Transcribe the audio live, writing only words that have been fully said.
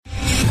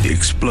The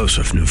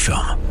explosive new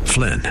film,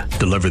 Flynn,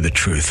 deliver the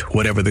truth,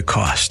 whatever the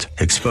cost,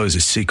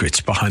 exposes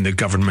secrets behind the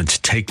government's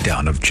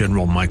takedown of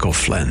General Michael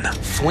Flynn.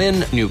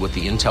 Flynn knew what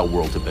the intel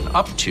world had been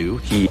up to.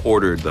 He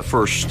ordered the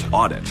first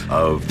audit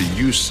of the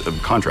use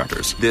of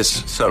contractors.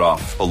 This set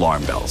off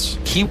alarm bells.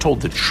 He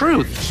told the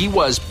truth. He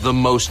was the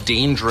most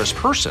dangerous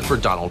person for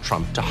Donald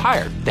Trump to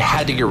hire. They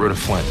had to get rid of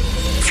Flynn.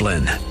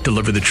 Flynn,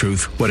 deliver the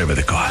truth, whatever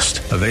the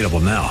cost. Available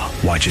now.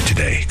 Watch it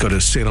today. Go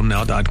to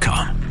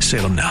salemnow.com.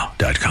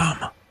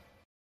 salemnow.com.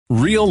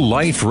 Real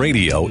Life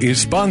Radio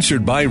is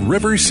sponsored by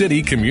River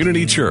City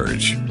Community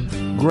Church.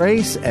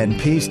 Grace and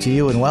peace to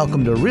you, and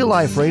welcome to Real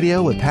Life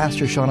Radio with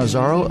Pastor Sean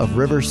Azzaro of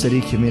River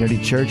City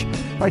Community Church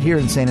right here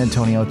in San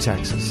Antonio,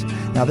 Texas.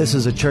 Now, this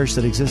is a church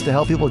that exists to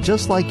help people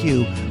just like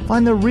you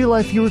find the real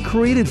life you were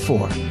created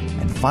for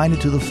and find it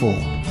to the full.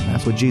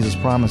 That's what Jesus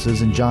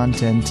promises in John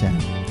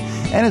 10:10.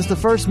 And it's the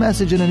first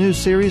message in a new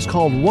series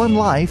called One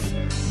Life,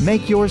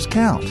 Make Yours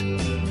Count.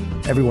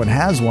 Everyone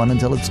has one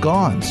until it's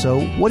gone.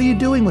 So what are you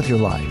doing with your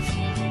life?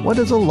 What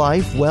does a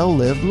life well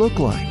lived look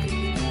like?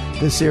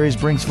 This series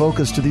brings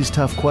focus to these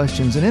tough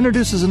questions and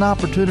introduces an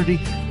opportunity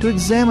to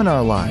examine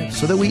our lives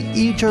so that we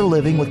each are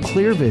living with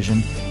clear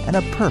vision and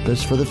a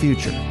purpose for the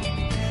future.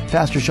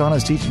 Pastor Sean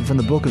is teaching from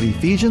the book of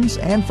Ephesians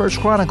and 1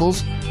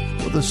 Chronicles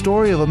with the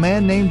story of a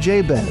man named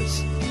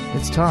Jabez.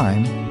 It's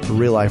time for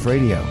Real Life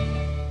Radio.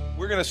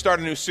 We're going to start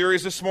a new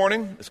series this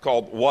morning. It's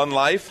called One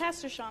Life.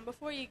 Pastor Sean,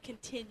 before you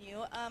continue,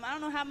 I don't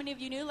know how many of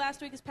you knew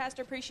last week is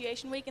Pastor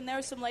Appreciation Week, and there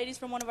were some ladies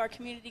from one of our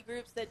community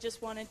groups that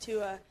just wanted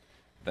to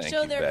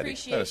show their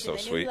appreciation. That is so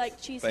sweet.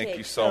 Like cheesecake. Thank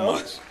you so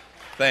much.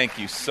 Thank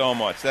you so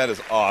much. That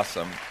is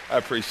awesome. I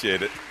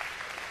appreciate it.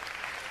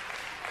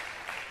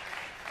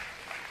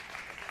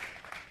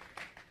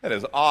 That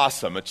is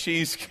awesome. A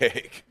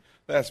cheesecake.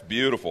 That's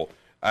beautiful.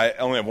 I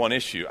only have one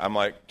issue. I'm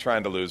like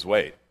trying to lose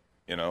weight.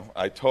 You know,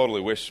 I totally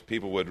wish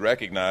people would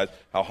recognize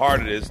how hard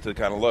it is to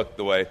kind of look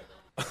the way.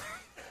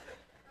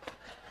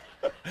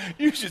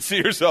 You should see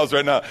yourselves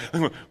right now.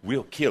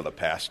 We'll kill the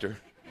pastor.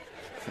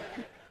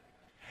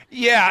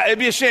 Yeah, it'd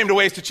be a shame to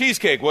waste a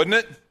cheesecake, wouldn't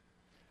it?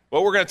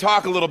 Well, we're going to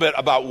talk a little bit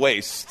about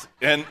waste.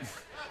 And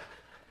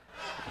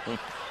all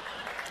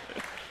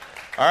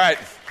right.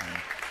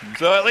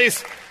 So at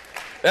least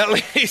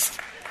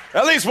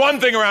one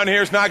thing around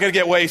here is not going to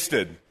get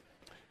wasted.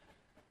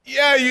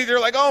 Yeah, they're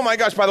like, oh my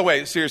gosh, by the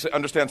way, seriously,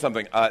 understand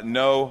something.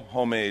 No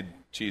homemade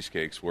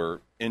cheesecakes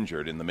were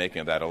injured in the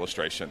making of that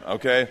illustration,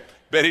 okay?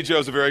 Betty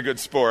Jo's a very good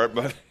sport,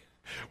 but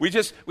we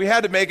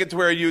had to make it to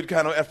where you'd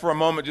kind of, for a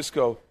moment, just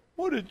go,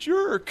 what a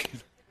jerk.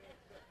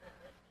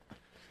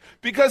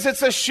 Because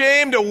it's a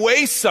shame to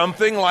waste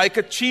something like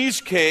a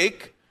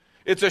cheesecake.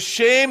 It's a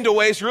shame to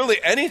waste really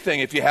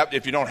anything if you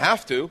don't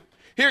have to.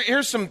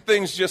 Here's some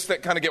things just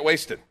that kind of get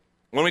wasted.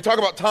 When we talk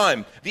about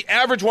time, the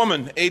average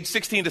woman aged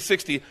 16 to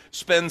 60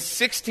 spends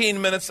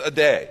 16 minutes a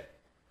day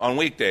on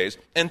weekdays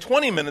and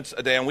 20 minutes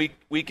a day on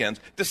weekends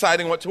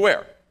deciding what to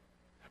wear,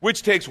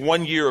 which takes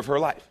 1 year of her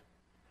life.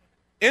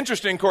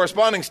 Interesting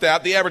corresponding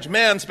stat, the average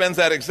man spends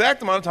that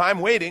exact amount of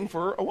time waiting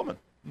for a woman.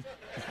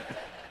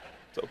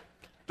 So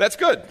that's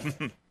good.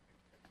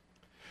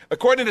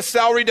 According to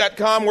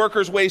salary.com,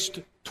 workers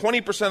waste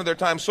 20% of their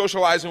time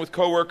socializing with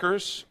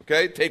coworkers,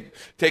 okay,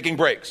 taking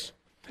breaks.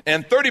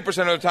 And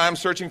 30% of the time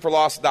searching for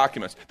lost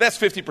documents. That's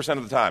 50%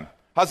 of the time.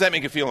 How does that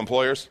make you feel,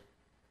 employers?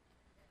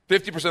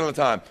 50% of the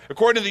time.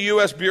 According to the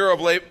U.S. Bureau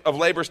of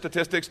Labor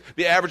Statistics,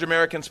 the average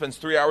American spends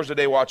 3 hours a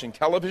day watching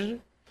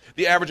television.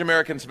 The average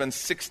American spends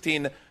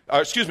 61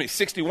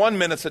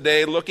 minutes a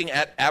day looking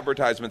at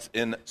advertisements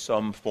in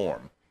some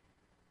form.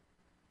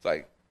 It's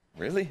like,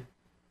 really?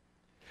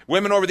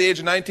 Women over the age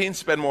of 19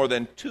 spend more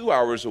than 2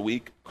 hours a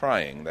week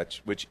crying,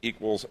 which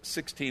equals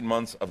 16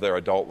 months of their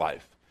adult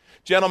life.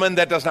 Gentlemen,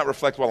 that does not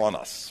reflect well on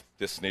us.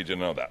 Just need you to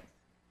know that.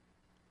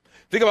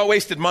 Think about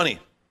wasted money.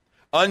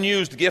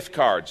 Unused gift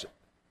cards,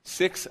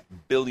 $6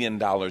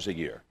 billion a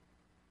year.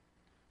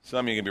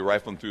 Some of you are going to be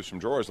rifling through some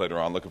drawers later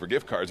on looking for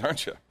gift cards,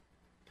 aren't you?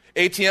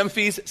 ATM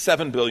fees,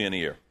 $7 billion a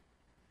year.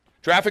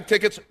 Traffic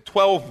tickets,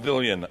 $12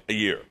 billion a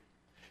year.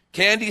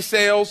 Candy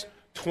sales,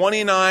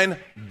 $29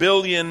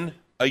 billion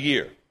a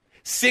year.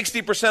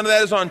 60% of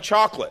that is on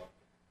chocolate,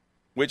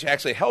 which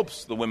actually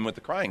helps the women with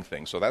the crying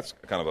thing. So that's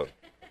kind of a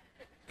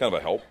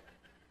help.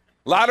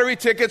 Lottery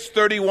tickets,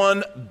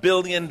 $31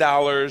 billion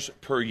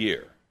per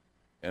year.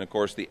 And, of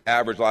course, the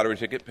average lottery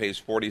ticket pays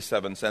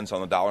 47 cents on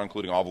the dollar,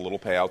 including all the little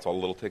payouts, all the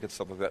little tickets,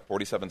 stuff like that,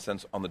 47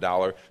 cents on the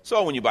dollar.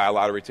 So when you buy a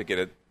lottery ticket,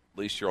 at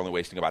least you're only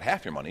wasting about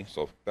half your money.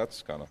 So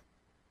that's kind of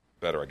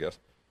better, I guess.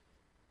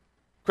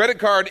 Credit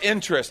card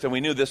interest, and we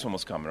knew this one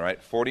was coming, right?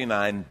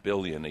 $49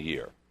 billion a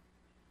year.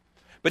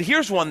 But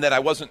here's one that I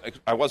wasn't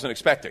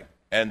expecting.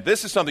 And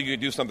this is something you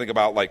can do something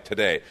about like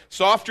today.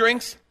 Soft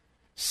drinks,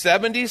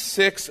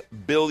 $76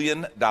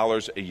 billion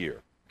a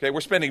year. Okay, we're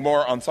spending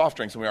more on soft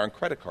drinks than we are on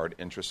credit card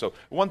interest. So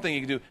one thing you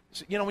can do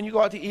is, when you go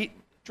out to eat,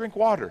 drink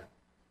water.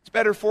 It's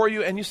better for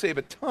you, and you save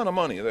a ton of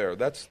money there.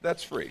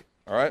 That's free,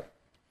 all right?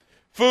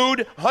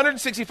 Food,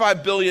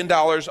 $165 billion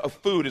of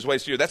food is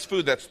wasted a year. That's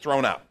food that's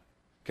thrown out,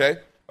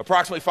 okay?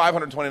 Approximately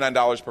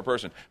 $529 per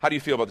person. How do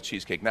you feel about the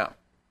cheesecake now?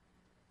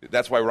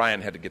 That's why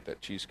Ryan had to get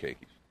that cheesecake.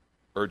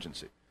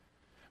 Urgency.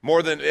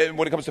 When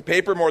it comes to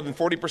paper, more than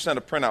 40%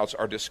 of printouts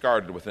are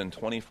discarded within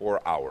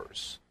 24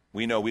 hours.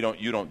 We know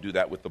you don't do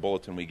that with the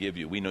bulletin we give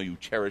you. We know you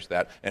cherish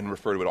that and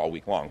refer to it all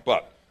week long.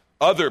 But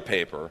other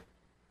paper,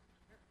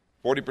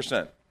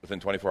 40% within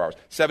 24 hours.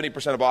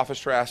 70% of office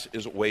trash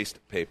is waste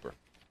paper.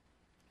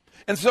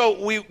 And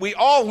so we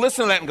all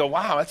listen to that and go,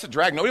 wow, that's a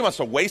drag. Nobody wants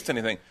to waste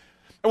anything.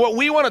 And what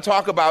we want to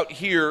talk about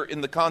here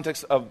in the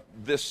context of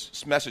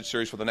this message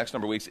series for the next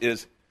number of weeks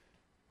is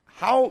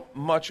how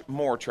much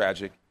more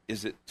tragic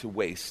is it to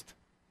waste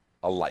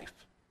a life?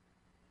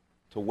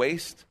 To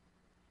waste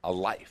a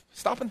life.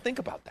 Stop and think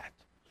about that.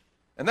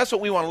 And that's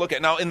what we want to look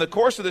at. Now, in the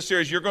course of this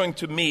series, you're going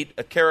to meet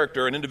a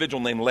character, an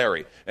individual named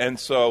Larry. And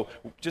so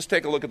just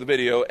take a look at the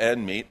video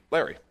and meet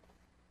Larry.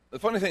 The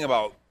funny thing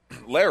about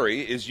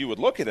Larry is you would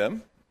look at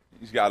him.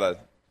 He's got a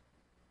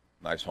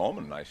nice home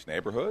and a nice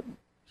neighborhood.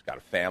 He's got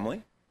a family.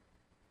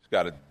 He's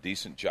got a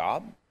decent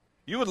job.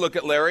 You would look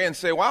at Larry and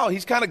say, wow,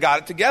 he's kind of got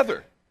it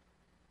together.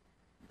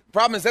 The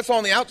problem is that's all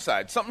on the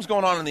outside. Something's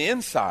going on the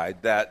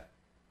inside that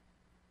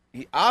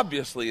he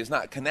obviously is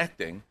not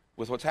connecting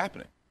with what's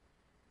happening.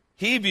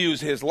 He views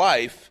his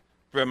life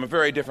from a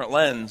very different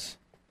lens,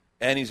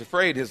 and he's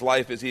afraid his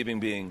life is even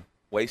being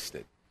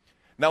wasted.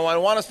 Now, what I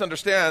want us to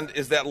understand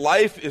is that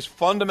life is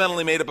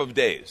fundamentally made up of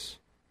days.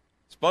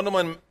 It's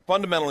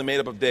fundamentally made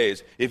up of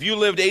days. If you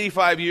lived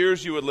 85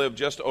 years, you would live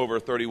just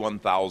over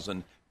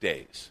 31,000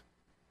 days.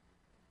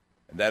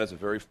 And that is a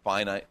very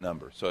finite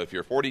number. So if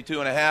you're 42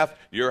 and a half,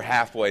 you're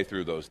halfway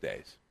through those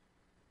days.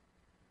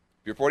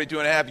 If you're 42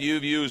 and a half,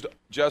 you've used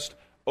just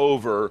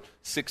over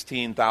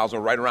 16,000,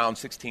 right around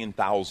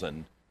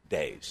 16,000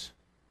 days.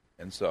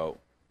 And so,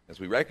 as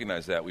we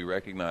recognize that, we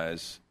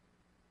recognize,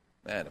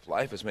 man, if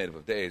life is made up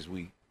of days,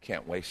 we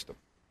can't waste them.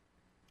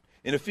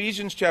 In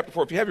Ephesians chapter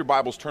 4, if you have your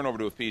Bibles, turn over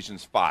to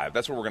Ephesians 5.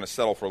 That's where we're going to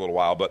settle for a little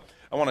while, but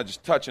I want to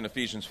just touch in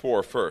Ephesians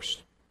 4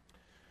 first.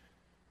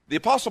 The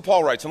Apostle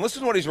Paul writes, and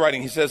listen to what he's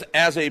writing. He says,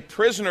 as a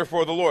prisoner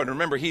for the Lord. And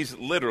remember, he's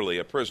literally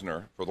a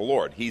prisoner for the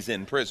Lord. He's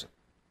in prison.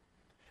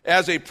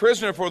 As a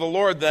prisoner for the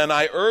Lord, then,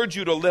 I urge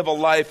you to live a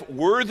life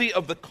worthy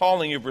of the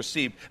calling you've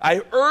received.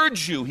 I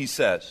urge you, he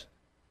says.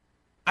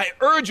 I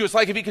urge you. It's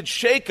like if he could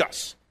shake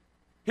us.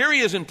 Here he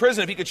is in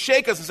prison. If he could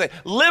shake us and say,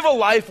 live a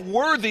life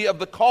worthy of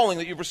the calling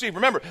that you've received.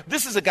 Remember,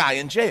 this is a guy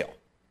in jail.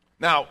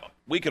 Now,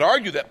 we could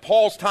argue that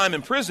Paul's time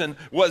in prison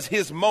was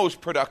his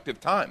most productive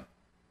time.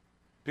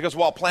 Because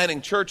while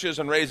planting churches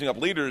and raising up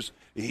leaders,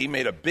 he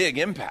made a big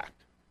impact.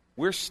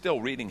 We're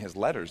still reading his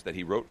letters that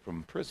he wrote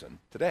from prison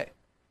today.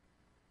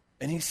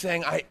 And he's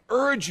saying, I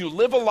urge you,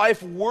 live a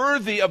life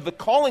worthy of the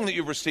calling that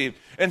you've received.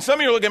 And some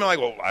of you are looking at me like,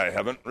 well, I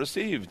haven't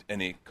received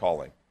any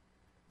calling.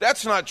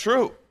 That's not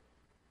true.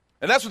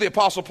 And that's what the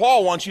Apostle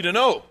Paul wants you to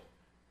know.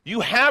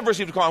 You have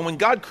received a calling. When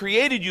God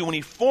created you, when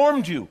he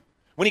formed you,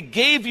 when he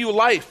gave you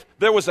life,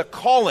 there was a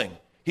calling.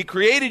 He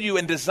created you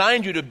and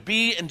designed you to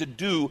be and to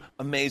do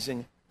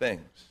amazing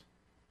things.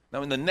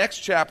 Now, in the next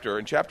chapter,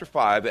 in chapter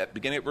 5, at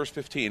beginning at verse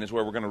 15 is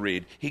where we're going to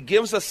read. He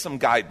gives us some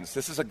guidance.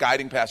 This is a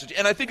guiding passage,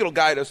 and I think it'll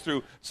guide us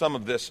through some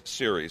of this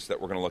series that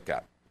we're going to look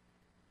at.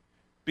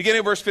 Beginning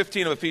at verse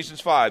 15 of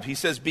Ephesians 5, he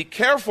says, be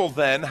careful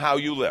then how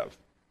you live.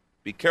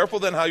 Be careful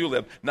then how you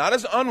live, not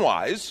as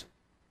unwise,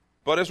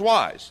 but as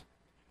wise,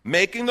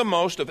 making the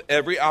most of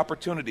every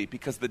opportunity,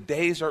 because the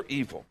days are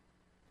evil.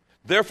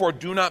 Therefore,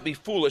 do not be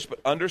foolish, but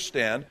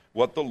understand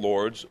what the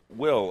Lord's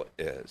will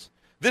is.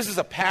 This is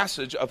a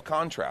passage of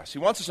contrast. He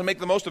wants us to make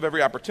the most of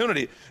every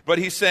opportunity, but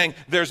he's saying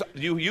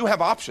you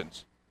have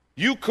options.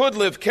 You could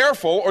live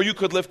careful or you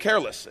could live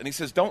careless. And he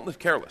says, don't live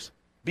careless.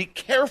 Be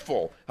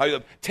careful how you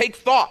live. Take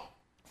thought.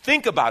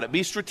 Think about it.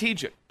 Be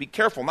strategic. Be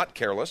careful, not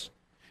careless.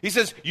 He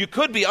says you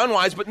could be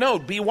unwise, but no,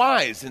 be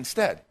wise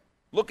instead.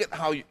 Look at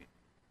how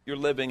you're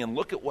living and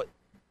look at what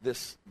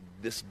this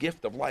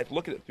gift of life,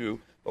 look at it through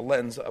the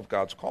lens of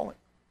God's calling.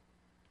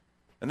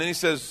 And then he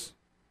says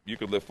you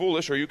could live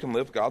foolish or you can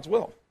live God's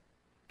will.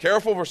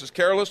 Careful versus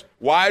careless,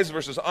 wise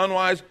versus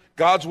unwise,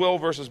 God's will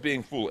versus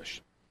being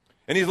foolish.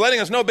 And he's letting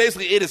us know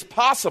basically it is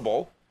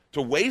possible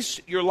to waste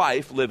your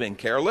life living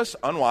careless,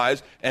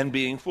 unwise, and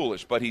being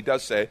foolish. But he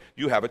does say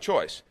you have a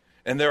choice.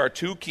 And there are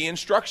two key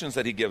instructions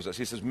that he gives us.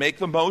 He says make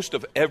the most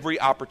of every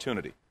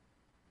opportunity.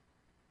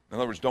 In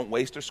other words, don't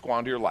waste or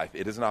squander your life.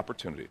 It is an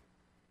opportunity.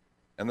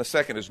 And the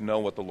second is know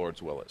what the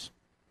Lord's will is.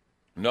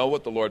 Know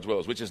what the Lord's will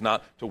is, which is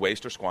not to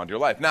waste or squander your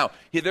life. Now,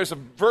 there's a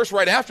verse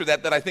right after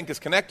that I think is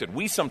connected.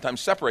 We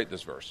sometimes separate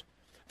this verse.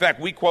 In fact,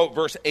 we quote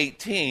verse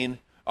 18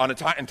 on an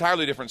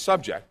entirely different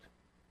subject.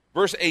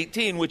 Verse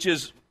 18, which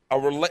is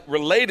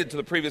related to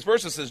the previous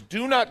verse, it says,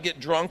 do not get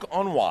drunk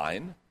on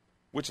wine,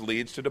 which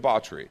leads to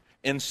debauchery.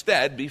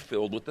 Instead, be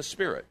filled with the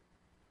Spirit.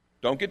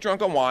 Don't get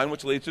drunk on wine,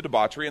 which leads to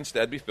debauchery.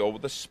 Instead, be filled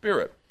with the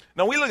Spirit.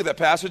 Now, we look at that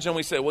passage and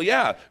we say, well,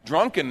 yeah,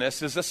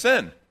 drunkenness is a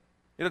sin.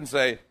 He doesn't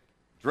say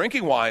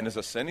drinking wine is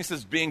a sin. He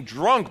says being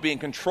drunk, being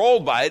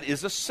controlled by it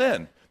is a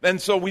sin.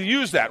 And so we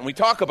use that and we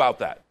talk about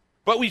that.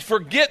 But we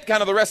forget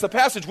kind of the rest of the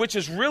passage, which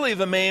is really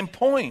the main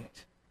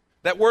point.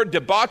 That word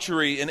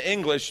debauchery in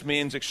English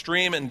means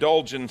extreme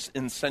indulgence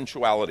in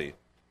sensuality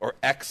or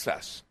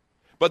excess.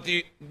 But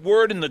the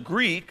word in the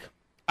Greek,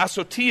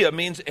 asotia,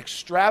 means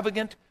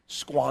extravagant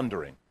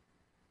squandering.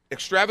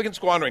 Extravagant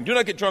squandering. Do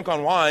not get drunk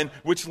on wine,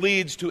 which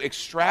leads to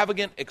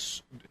extravagant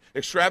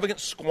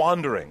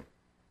squandering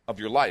of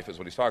your life, is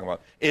what he's talking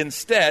about.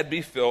 Instead,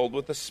 be filled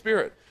with the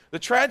Spirit. The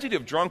tragedy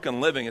of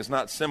drunken living is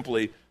not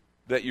simply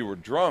that you were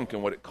drunk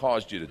and what it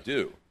caused you to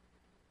do,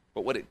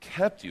 but what it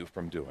kept you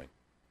from doing,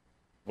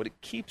 what it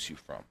keeps you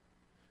from.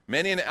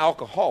 Many an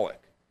alcoholic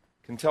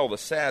can tell the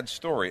sad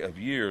story of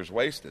years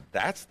wasted.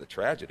 That's the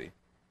tragedy.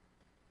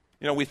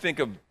 You know, we think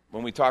of,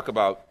 when we talk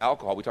about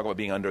alcohol, we talk about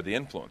being under the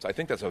influence. I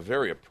think that's a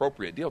very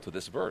appropriate deal to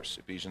this verse,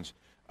 Ephesians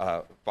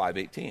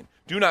 5:18.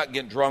 Do not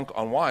get drunk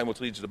on wine,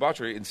 which leads to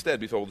debauchery. Instead,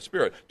 be filled with the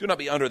Spirit. Do not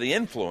be under the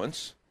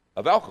influence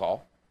of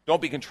alcohol.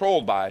 Don't be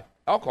controlled by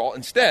alcohol.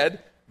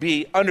 Instead,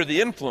 be under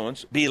the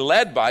influence, be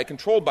led by,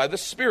 controlled by the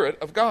Spirit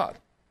of God.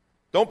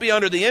 Don't be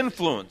under the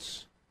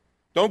influence.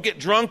 Don't get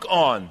drunk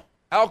on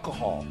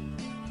alcohol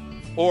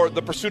or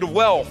the pursuit of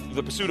wealth,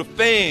 the pursuit of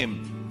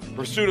fame,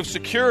 pursuit of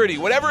security,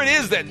 whatever it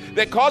is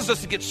that causes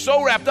us to get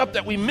so wrapped up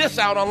that we miss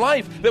out on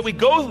life, that we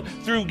go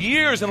through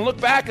years and look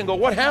back and go,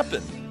 what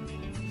happened?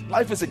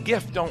 Life is a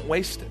gift, don't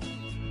waste it.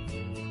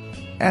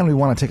 And we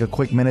want to take a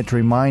quick minute to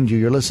remind you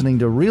you're listening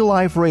to Real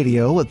Life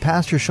Radio with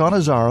Pastor Sean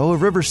Azzaro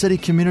of River City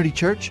Community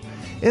Church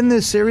in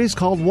this series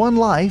called One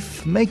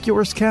Life, Make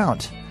Yours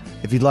Count.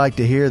 If you'd like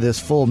to hear this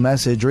full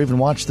message or even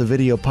watch the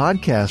video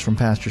podcast from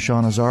Pastor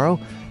Sean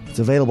Azzaro, it's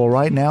available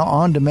right now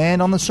on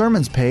demand on the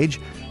sermons page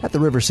at the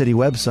River City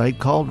website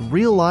called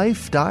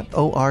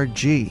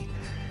reallife.org.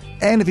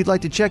 And if you'd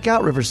like to check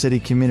out River City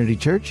Community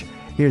Church,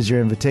 here's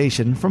your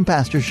invitation from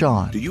Pastor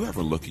Sean. Do you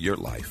ever look at your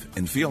life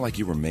and feel like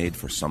you were made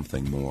for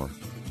something more?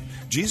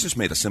 Jesus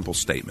made a simple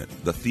statement.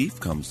 The thief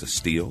comes to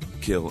steal,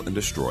 kill, and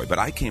destroy, but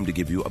I came to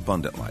give you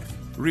abundant life,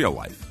 real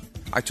life.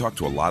 I talk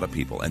to a lot of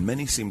people, and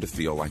many seem to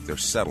feel like they're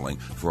settling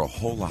for a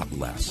whole lot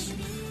less.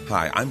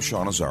 Hi, I'm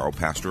Sean Azzaro,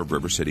 pastor of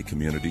River City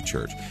Community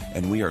Church,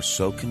 and we are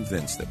so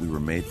convinced that we were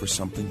made for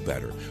something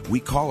better. We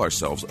call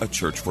ourselves a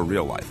church for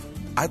real life.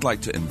 I'd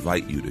like to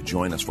invite you to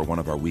join us for one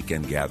of our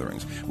weekend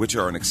gatherings, which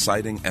are an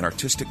exciting and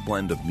artistic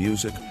blend of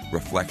music,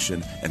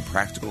 reflection, and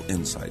practical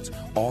insights,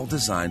 all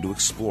designed to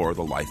explore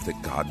the life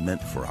that God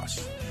meant for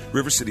us.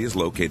 River City is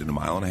located a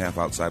mile and a half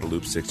outside of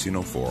Loop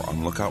 1604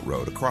 on Lookout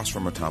Road across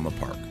from Otama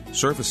Park.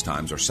 Service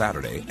times are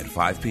Saturday at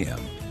 5 p.m.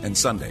 and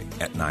Sunday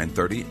at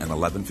 9:30 and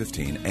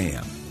 11:15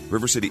 a.m.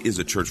 River City is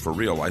a church for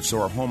real life,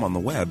 so our home on the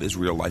web is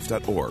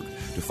reallife.org.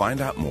 To find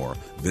out more,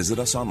 visit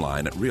us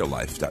online at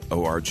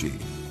reallife.org.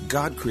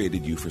 God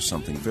created you for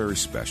something very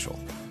special.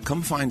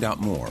 Come find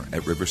out more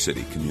at River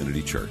City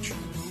Community Church.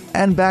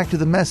 And back to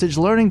the message,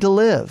 Learning to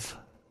Live.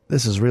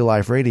 This is Real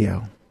Life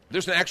Radio.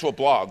 There's an actual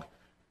blog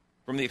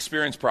from the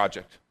Experience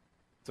Project.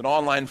 It's an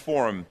online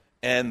forum,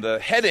 and the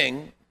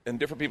heading, and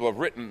different people have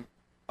written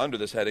under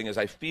this heading, is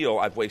I feel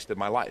I've wasted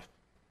my life.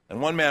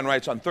 And one man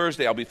writes, on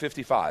Thursday I'll be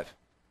 55.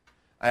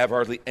 I have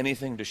hardly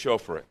anything to show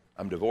for it.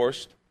 I'm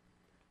divorced.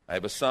 I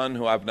have a son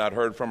who I've not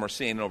heard from or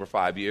seen in over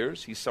 5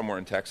 years. He's somewhere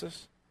in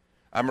Texas.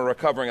 I'm a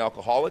recovering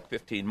alcoholic,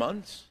 15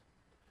 months.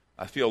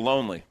 I feel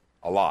lonely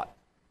a lot.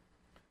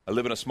 I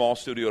live in a small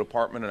studio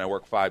apartment, and I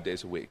work 5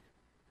 days a week.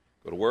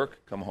 Go to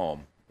work, come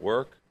home.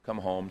 Work, come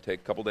home,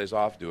 take a couple days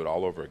off, do it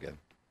all over again.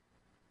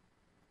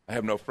 I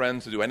have no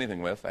friends to do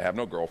anything with. I have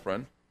no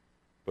girlfriend.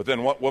 But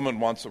then what woman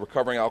wants a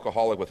recovering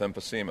alcoholic with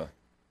emphysema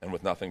and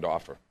with nothing to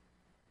offer?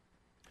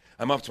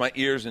 I'm up to my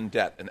ears in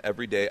debt, and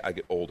every day I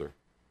get older.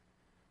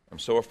 I'm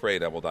so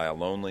afraid I will die a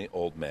lonely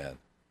old man.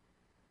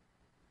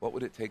 What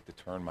would it take to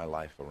turn my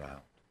life around?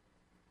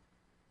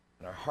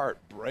 And our heart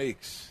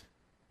breaks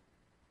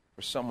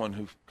for someone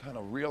who kind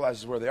of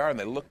realizes where they are, and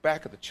they look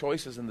back at the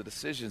choices and the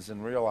decisions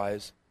and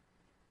realize,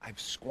 I've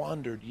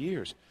squandered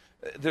years.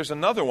 There's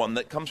another one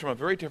that comes from a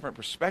very different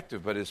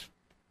perspective, but is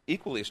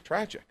equally as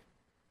tragic.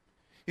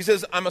 He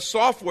says, I'm a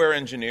software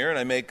engineer, and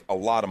I make a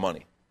lot of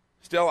money.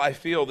 Still, I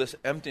feel this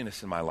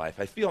emptiness in my life.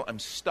 I feel I'm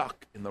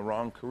stuck in the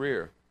wrong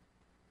career.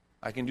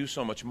 I can do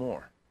so much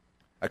more.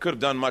 I could have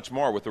done much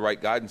more with the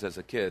right guidance as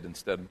a kid.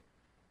 Instead,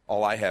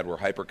 all I had were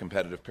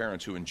hyper-competitive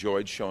parents who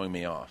enjoyed showing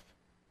me off.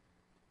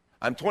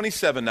 I'm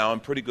 27 now.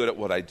 I'm pretty good at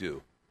what I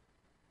do.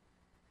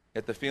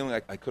 Yet the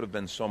feeling I could have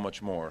been so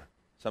much more,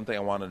 something I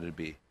wanted to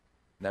be,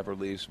 never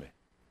leaves me.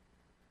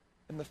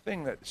 And the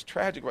thing that's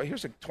tragic, right,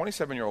 here's a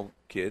 27-year-old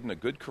kid in a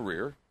good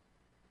career,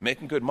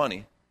 making good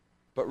money,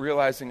 but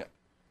realizing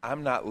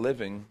I'm not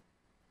living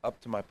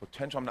up to my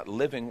potential. I'm not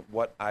living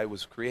what I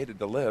was created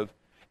to live.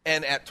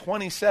 And at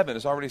 27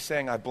 is already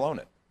saying I've blown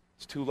it.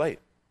 It's too late.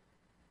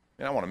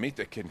 And I want to meet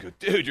that kid and go,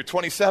 dude, you're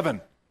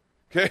 27.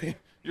 Okay?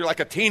 You're like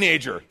a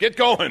teenager. Get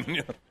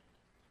going.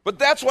 But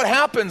that's what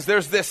happens.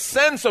 There's this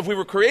sense of we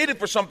were created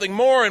for something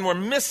more and we're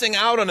missing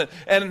out on it.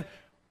 And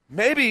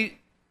maybe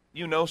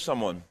you know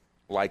someone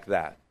like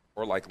that,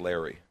 or like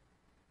Larry.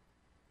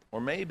 Or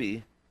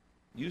maybe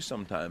you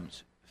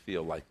sometimes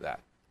feel like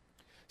that.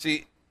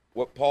 See,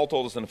 what Paul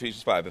told us in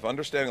Ephesians 5, if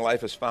understanding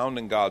life is found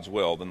in God's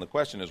will, then the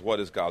question is, what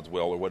is God's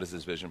will or what is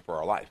his vision for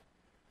our life?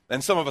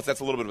 And some of us,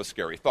 that's a little bit of a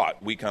scary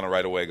thought. We kind of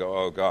right away go,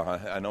 oh,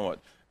 God, I know what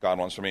God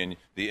wants for me. And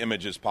the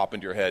images pop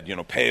into your head,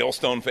 pale,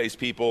 stone-faced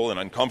people in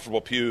uncomfortable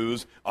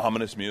pews,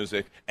 ominous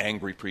music,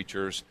 angry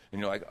preachers.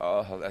 And you're like,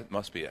 oh, that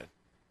must be it.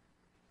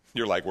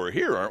 You're like, we're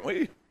here, aren't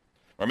we?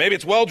 Or maybe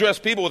it's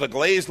well-dressed people with a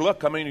glazed look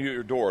coming to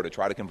your door to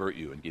try to convert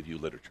you and give you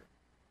literature.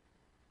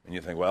 And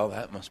you think, well,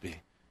 that must be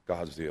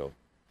God's deal.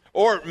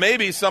 Or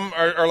maybe some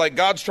are like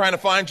God's trying to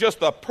find just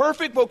the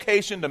perfect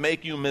vocation to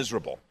make you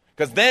miserable.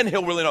 Because then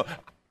he'll really know.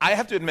 I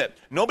have to admit,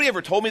 nobody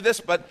ever told me this,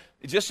 but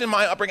just in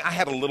my upbringing, I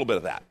had a little bit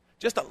of that.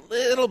 Just a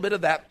little bit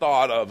of that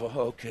thought of,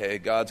 okay,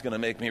 God's going to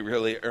make me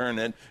really earn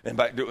it and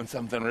by doing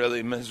something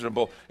really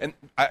miserable. And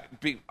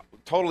be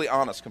totally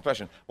honest,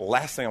 confession, the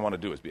last thing I want to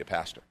do is be a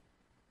pastor.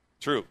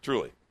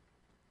 Truly.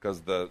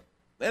 Because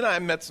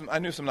I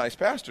knew some nice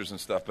pastors and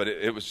stuff, but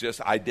it was just,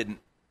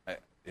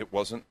 it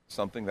wasn't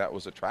something that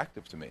was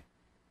attractive to me.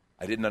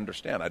 I didn't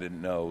understand. I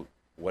didn't know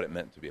what it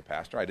meant to be a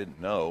pastor. I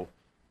didn't know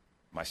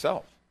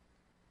myself.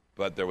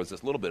 But there was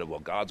this little bit of,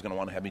 well, God's going to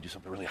want to have me do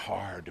something really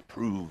hard to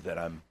prove that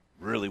I'm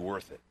really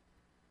worth it.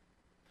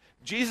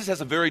 Jesus has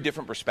a very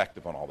different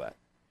perspective on all that.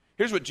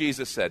 Here's what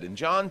Jesus said in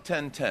John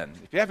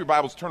 10:10. If you have your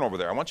Bibles, turn over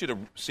there. I want you to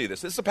see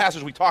this. This is a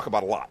passage we talk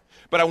about a lot.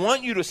 But I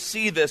want you to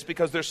see this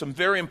because there's some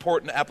very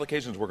important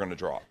applications we're going to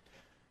draw.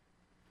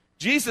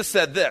 Jesus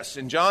said this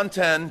in John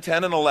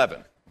 10:10 and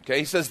 11. Okay,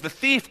 he says, the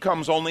thief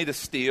comes only to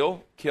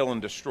steal, kill,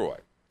 and destroy.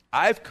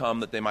 I've come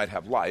that they might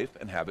have life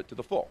and have it to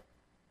the full.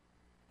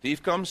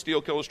 Thief comes,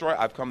 steal, kill, destroy.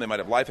 I've come they might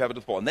have life, have it to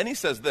the full. And then he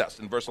says this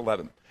in verse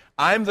 11.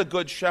 I'm the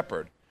good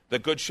shepherd. The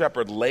good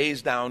shepherd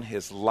lays down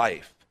his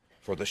life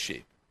for the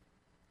sheep.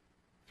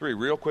 3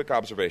 real quick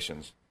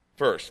observations.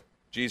 First,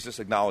 Jesus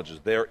acknowledges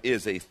there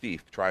is a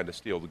thief trying to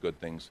steal the good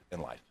things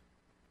in life.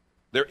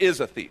 There is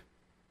a thief.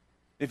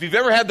 If you've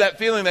ever had that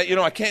feeling that,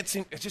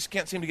 I just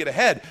can't seem to get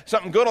ahead.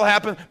 Something good will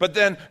happen, but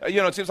then,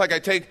 it seems like I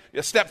take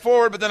a step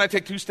forward, but then I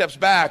take 2 steps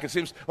back. It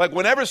seems like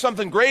whenever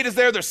something great is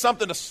there, there's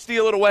something to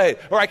steal it away.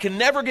 Or I can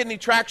never get any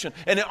traction.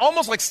 And it's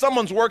almost like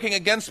someone's working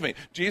against me.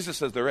 Jesus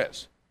says there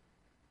is.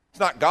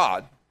 It's not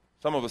God.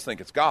 Some of us think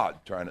it's God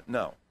trying to,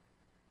 no.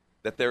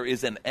 That there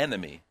is an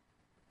enemy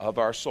of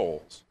our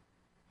souls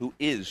who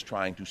is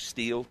trying to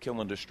steal,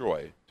 kill, and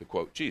destroy, to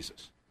quote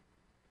Jesus.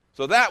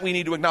 So that we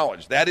need to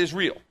acknowledge. That is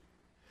real.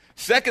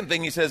 Second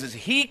thing he says is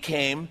he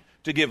came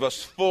to give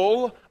us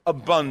full,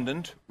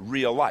 abundant,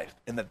 real life.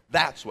 And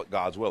that's what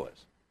God's will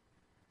is.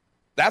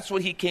 That's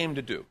what he came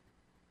to do.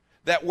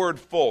 That word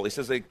full, he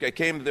says they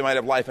came that they might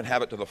have life and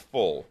have it to the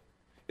full,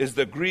 is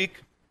the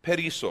Greek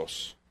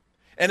perissos.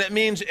 And it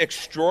means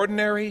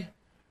extraordinary,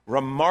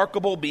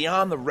 remarkable,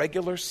 beyond the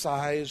regular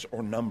size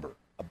or number,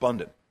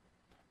 abundant.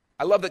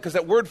 I love that because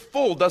that word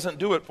full doesn't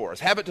do it for us.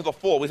 Have it to the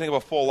full. We think of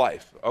a full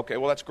life. Okay,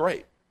 well, that's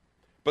great.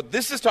 But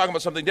this is talking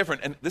about something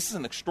different, and this is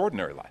an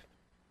extraordinary life,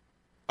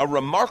 a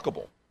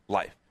remarkable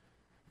life,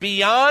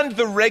 beyond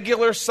the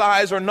regular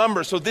size or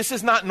number. So this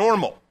is not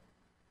normal.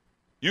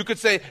 You could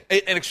say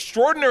an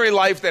extraordinary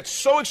life that's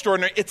so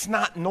extraordinary, it's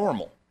not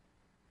normal.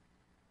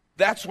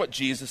 That's what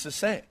Jesus is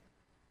saying.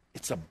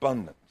 It's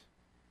abundant.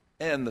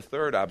 And the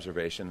third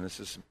observation, and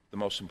this is the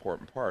most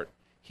important part,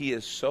 he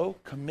is so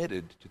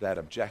committed to that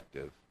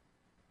objective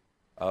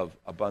of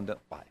abundant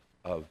life,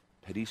 of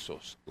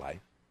perissos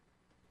life,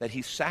 that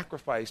he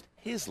sacrificed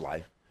his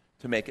life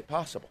to make it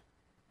possible.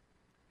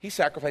 He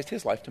sacrificed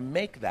his life to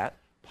make that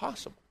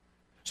possible.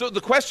 So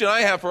the question I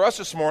have for us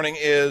this morning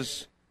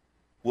is,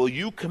 will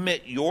you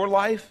commit your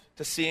life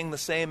to seeing the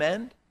same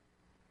end?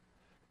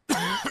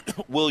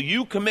 Will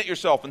you commit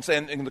yourself and say,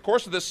 in the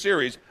course of this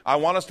series, I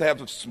want us to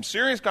have some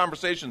serious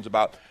conversations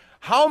about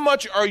how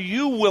much are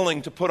you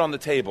willing to put on the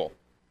table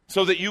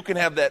so that you can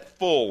have that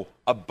full,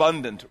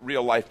 abundant,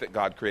 real life that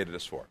God created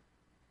us for?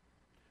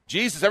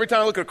 Jesus, every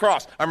time I look at a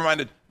cross, I'm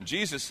reminded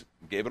Jesus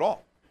gave it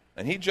all.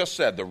 And he just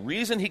said the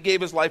reason he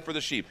gave his life for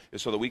the sheep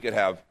is so that we could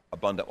have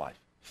abundant life,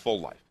 full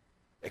life,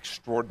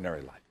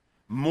 extraordinary life,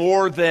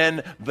 more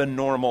than the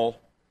normal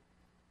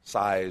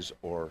size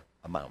or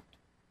amount.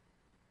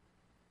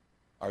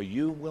 Are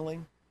you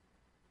willing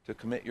to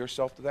commit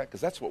yourself to that?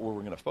 Because that's what we're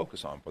going to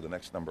focus on for the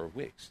next number of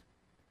weeks.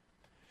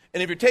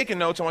 And if you're taking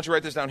notes, I want you to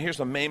write this down. Here's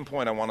the main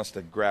point I want us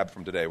to grab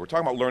from today. We're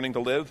talking about learning to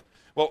live.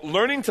 Well,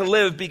 learning to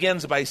live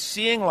begins by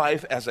seeing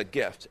life as a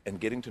gift and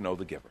getting to know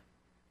the giver.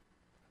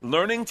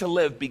 Learning to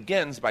live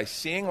begins by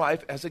seeing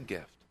life as a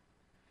gift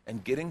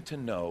and getting to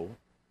know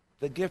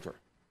the giver.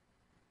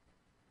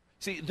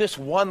 See, this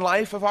one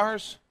life of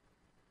ours,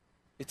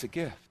 it's a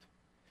gift.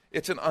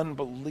 It's an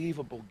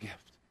unbelievable gift.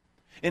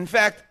 In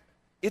fact,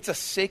 it's a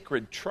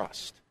sacred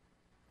trust.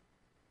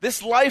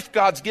 This life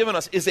God's given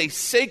us is a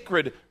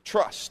sacred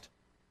trust.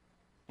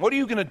 What are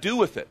you going to do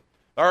with it?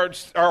 Our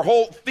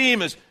whole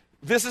theme is,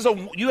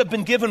 you have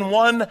been given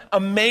one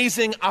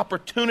amazing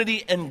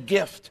opportunity and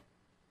gift.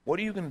 What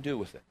are you going to do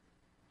with it?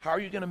 How are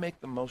you going to make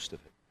the most of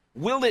it?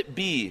 Will it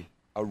be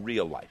a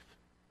real life?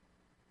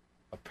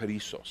 A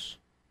perissos?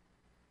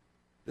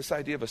 This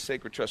idea of a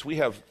sacred trust. We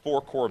have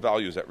 4 core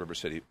values at River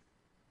City.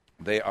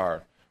 They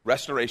are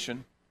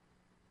restoration,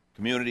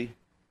 community,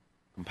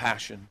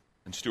 compassion,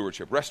 and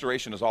stewardship.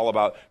 Restoration is all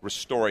about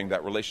restoring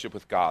that relationship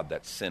with God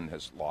that sin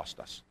has lost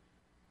us.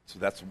 So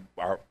that's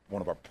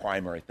one of our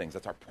primary things.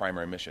 That's our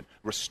primary mission,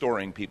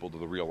 restoring people to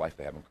the real life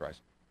they have in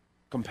Christ.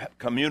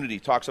 Community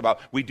talks about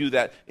we do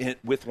that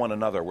with one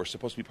another. We're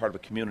supposed to be part of a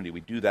community.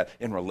 We do that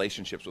in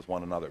relationships with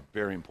one another.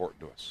 Very important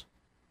to us.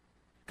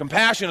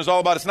 Compassion is all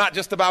about, it's not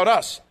just about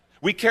us.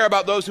 We care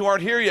about those who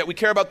aren't here yet. We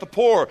care about the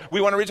poor. We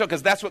want to reach out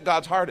because that's what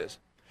God's heart is.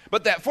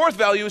 But that 4th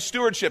value is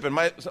stewardship. And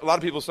a lot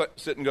of people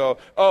sit and go,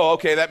 oh,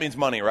 okay, that means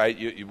money, right?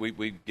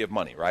 We give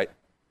money, right?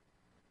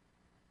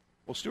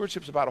 Well,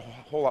 stewardship's about a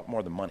whole lot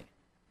more than money.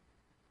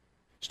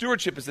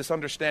 Stewardship is this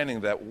understanding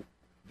that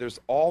there's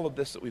all of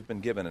this that we've been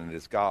given, and it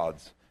is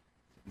God's,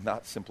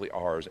 not simply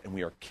ours, and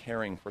we are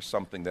caring for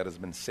something that has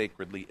been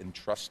sacredly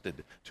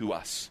entrusted to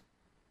us.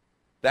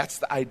 That's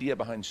the idea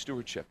behind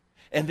stewardship.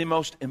 And the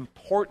most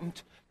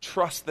important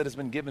trust that has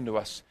been given to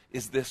us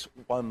is this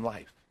one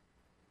life.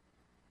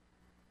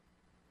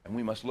 And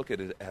we must look at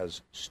it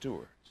as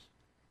stewards.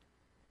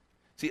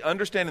 See,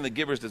 understanding the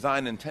giver's design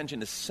and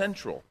intention is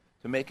central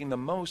to making the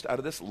most out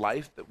of this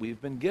life that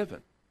we've been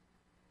given.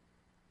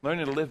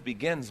 Learning to live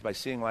begins by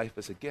seeing life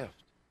as a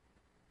gift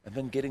and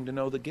then getting to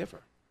know the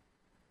giver.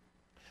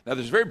 Now,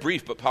 there's a very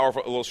brief but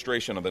powerful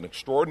illustration of an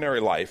extraordinary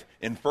life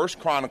in 1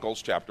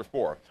 Chronicles chapter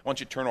 4. I want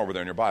you to turn over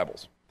there in your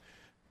Bibles.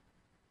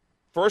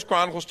 1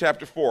 Chronicles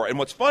chapter 4. And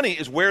what's funny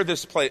is where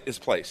this is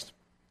placed.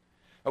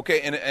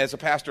 Okay, and as a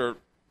pastor,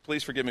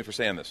 please forgive me for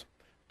saying this,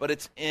 but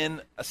it's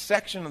in a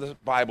section of the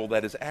Bible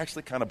that is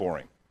actually kind of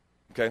boring.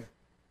 Okay?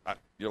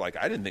 You're like,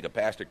 I didn't think a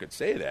pastor could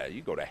say that.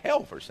 You go to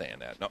hell for saying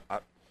that. No,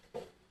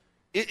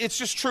 it's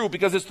just true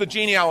because it's the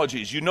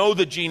genealogies. You know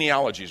the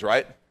genealogies,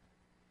 right?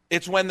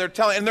 It's when they're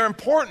telling, and they're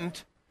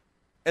important,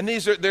 and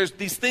these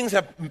things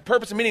have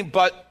purpose and meaning,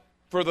 but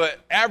for the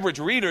average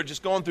reader,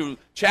 just going through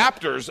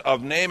chapters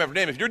of name after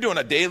name, if you're doing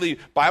a daily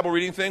Bible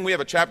reading thing, we have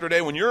a chapter a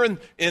day. When you're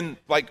in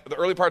like the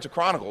early parts of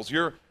Chronicles,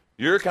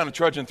 you're kind of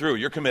trudging through.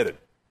 You're committed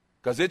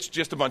because it's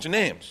just a bunch of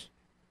names.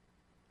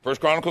 1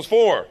 Chronicles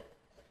 4,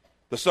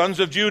 the sons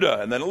of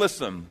Judah, and then it lists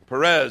them: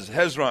 Perez,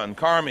 Hezron,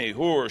 Carmi,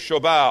 Hur,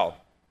 Shobal,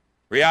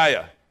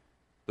 Reiah.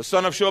 The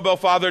son of Shobal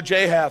fathered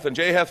Jahath, and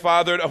Jahath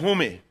fathered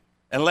Ahumi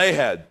and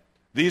Lahad.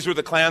 These were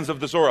the clans of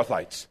the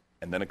Zorathites.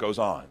 And then it goes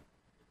on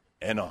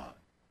and on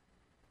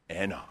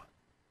and on.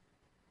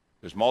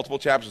 There's multiple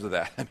chapters of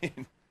that. I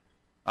mean,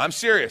 I'm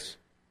serious.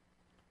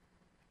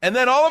 And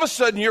then all of a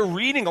sudden you're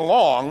reading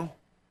along,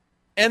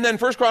 and then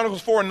 1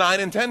 Chronicles 4, 9,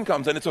 and 10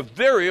 comes, and it's a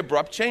very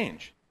abrupt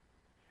change.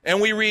 And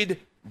we read,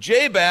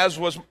 Jabez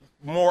was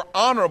more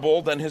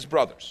honorable than his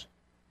brothers.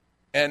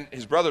 And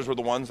his brothers were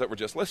the ones that were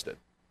just listed.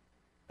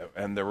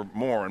 And there were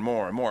more and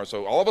more and more.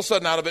 So all of a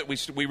sudden out of it,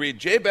 we read,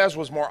 Jabez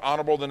was more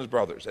honorable than his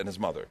brothers and his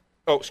mother.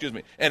 Oh, excuse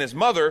me. And his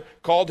mother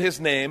called his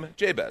name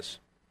Jabez,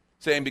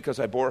 saying, because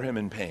I bore him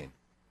in pain.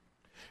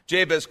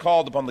 Jabez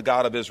called upon the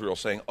God of Israel,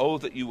 saying, oh,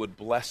 that you would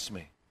bless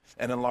me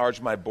and enlarge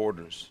my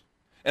borders,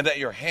 and that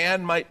your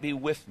hand might be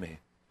with me,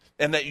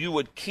 and that you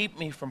would keep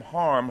me from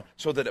harm,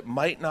 so that it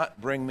might not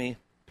bring me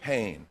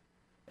pain.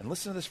 And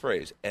listen to this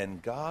phrase,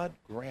 and God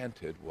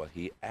granted what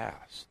he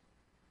asked.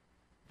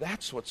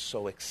 That's what's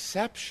so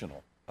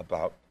exceptional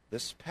about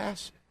this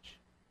passage.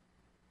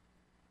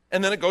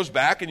 And then it goes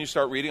back and you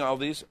start reading all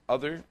these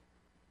other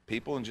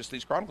people in just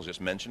these Chronicles,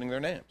 just mentioning their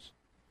names.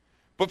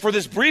 But for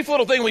this brief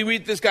little thing, we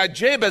read this guy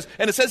Jabez,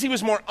 and it says he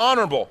was more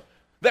honorable.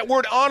 That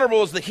word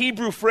honorable is the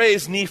Hebrew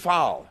phrase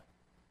nifal,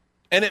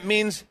 and it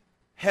means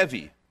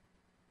heavy,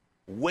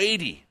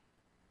 weighty,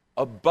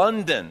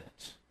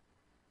 abundant.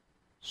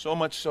 So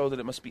much so that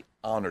it must be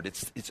honored.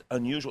 It's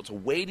unusual.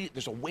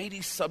 There's a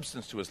weighty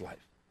substance to his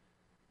life.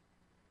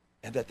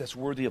 And that's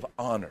worthy of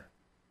honor.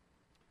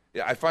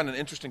 Yeah, I find an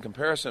interesting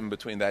comparison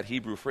between that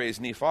Hebrew phrase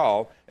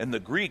nifal and the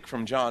Greek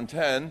from John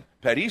 10,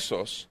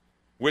 perissos,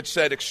 which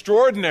said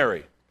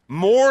extraordinary,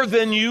 more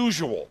than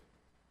usual.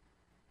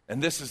 And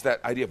this is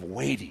that idea of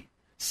weighty,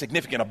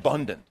 significant,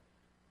 abundant.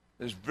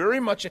 There's very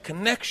much a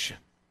connection.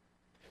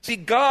 See,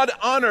 God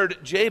honored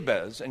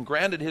Jabez and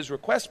granted his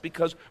request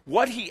because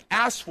what he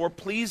asked for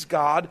pleased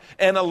God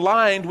and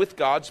aligned with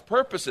God's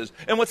purposes.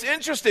 And what's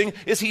interesting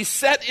is he's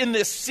set in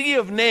this sea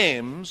of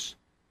names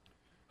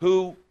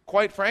who,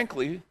 quite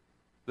frankly,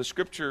 the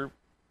Scripture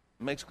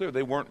makes clear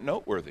they weren't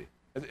noteworthy.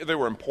 They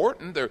were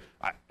important.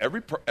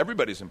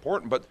 Everybody's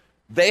important, but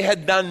they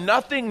had done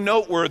nothing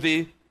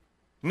noteworthy,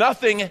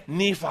 nothing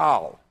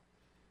nifal,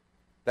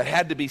 that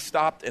had to be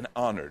stopped and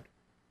honored.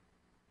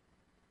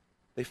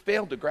 They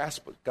failed to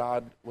grasp what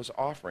God was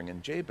offering,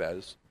 and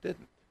Jabez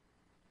didn't.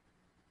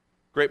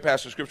 Great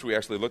passage of Scripture. We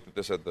actually looked at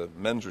this at the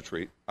men's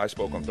retreat. I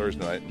spoke on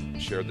Thursday night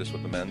and shared this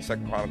with the men.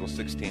 2 Chronicles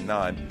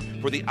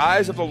 16:9. For the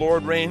eyes of the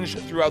Lord range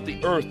throughout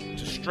the earth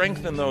to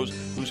strengthen those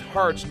whose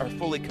hearts are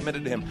fully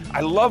committed to him.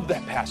 I love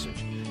that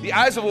passage. The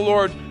eyes of the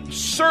Lord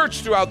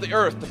search throughout the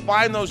earth to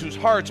find those whose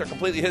hearts are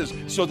completely his,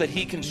 so that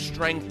he can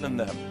strengthen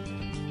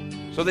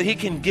them, so that he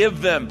can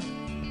give them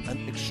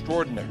an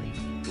extraordinary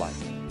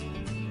life.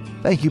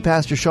 Thank you,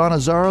 Pastor Sean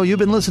Azzaro. You've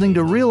been listening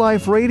to Real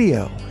Life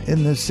Radio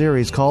in this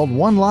series called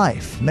One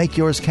Life, Make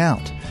Yours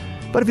Count.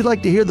 But if you'd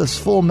like to hear this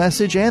full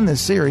message and this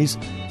series,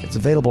 it's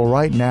available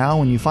right now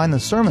when you find the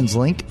sermons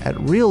link at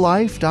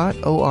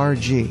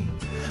reallife.org.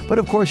 But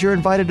of course, you're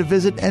invited to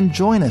visit and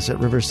join us at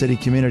River City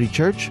Community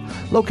Church,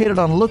 located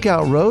on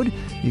Lookout Road.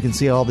 You can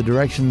see all the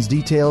directions,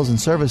 details, and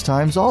service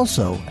times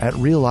also at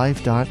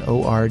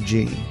reallife.org.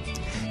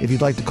 If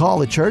you'd like to call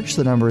the church,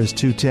 the number is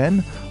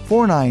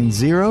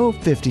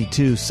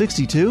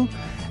 210-490-5262,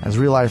 as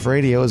Real Life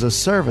Radio is a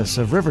service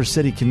of River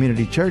City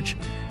Community Church,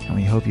 and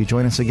we hope you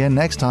join us again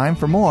next time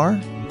for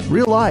more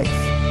Real Life.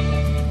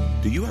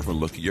 Do you ever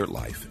look at your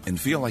life and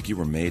feel like you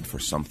were made for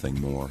something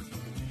more?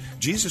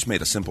 Jesus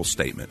made a simple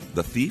statement.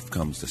 The thief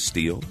comes to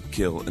steal,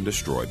 kill, and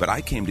destroy, but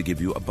I came to give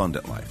you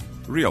abundant life,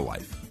 real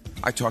life.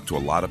 I talk to a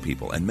lot of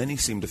people, and many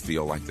seem to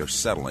feel like they're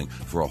settling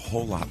for a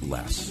whole lot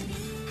less.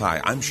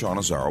 Hi, I'm Sean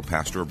Azzaro,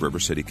 pastor of River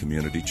City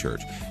Community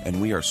Church,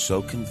 and we are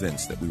so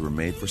convinced that we were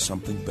made for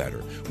something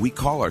better. We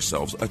call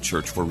ourselves a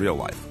church for real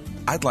life.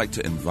 I'd like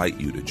to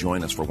invite you to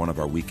join us for one of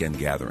our weekend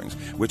gatherings,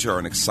 which are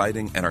an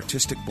exciting and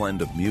artistic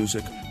blend of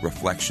music,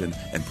 reflection,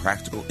 and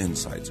practical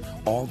insights,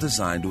 all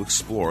designed to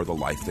explore the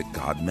life that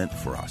God meant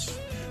for us.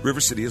 River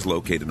City is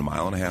located a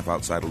mile and a half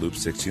outside of Loop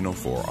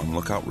 1604 on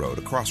Lookout Road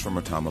across from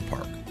Retama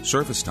Park.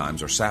 Service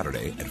times are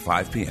Saturday at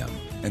 5 p.m.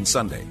 and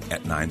Sunday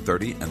at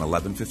 9:30 and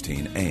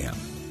 11:15 a.m.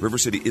 River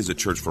City is a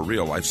church for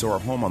real life, so our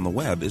home on the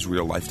web is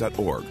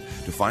reallife.org.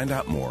 To find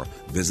out more,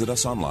 visit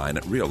us online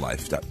at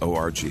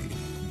reallife.org.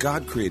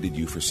 God created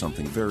you for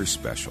something very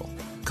special.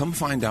 Come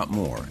find out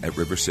more at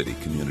River City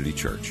Community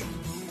Church.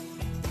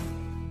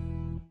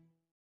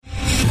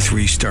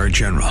 3-star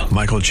General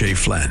Michael J.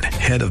 Flynn,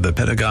 head of the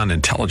Pentagon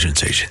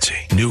Intelligence Agency,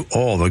 knew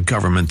all the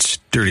government's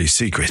dirty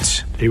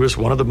secrets. He was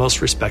one of the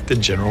most respected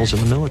generals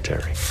in the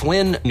military.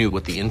 Flynn knew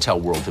what the intel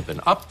world had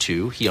been up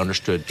to. He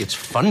understood its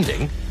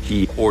funding.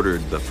 He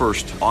ordered the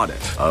first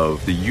audit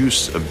of the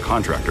use of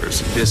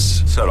contractors.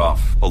 This set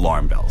off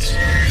alarm bells.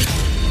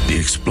 The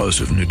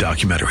explosive new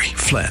documentary,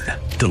 Flynn,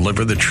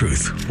 Deliver the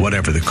Truth,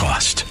 Whatever the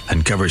Cost,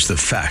 uncovers the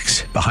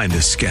facts behind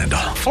this scandal.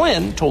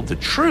 Flynn told the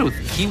truth.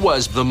 He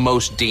was the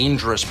most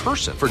dangerous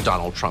person for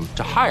Donald Trump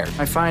to hire.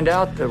 I find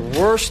out the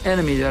worst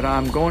enemy that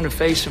I'm going to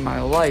face in my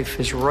life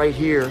is right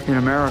here in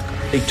America.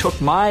 They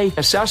took my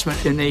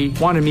assessment and they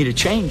wanted me to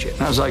change it.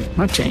 And I was like, I'm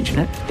not changing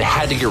it. They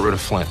had to get rid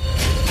of Flynn.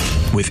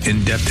 With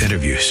in-depth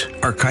interviews,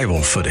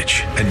 archival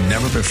footage, and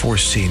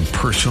never-before-seen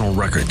personal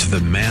records of the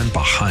man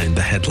behind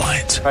the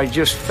headlines. I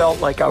just felt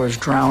like I was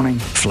drowning.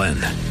 Flynn,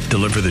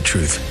 Deliver the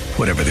Truth,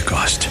 Whatever the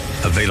Cost.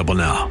 Available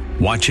now.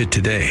 Watch it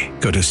today.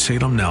 Go to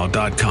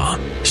salemnow.com.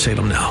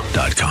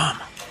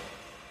 salemnow.com.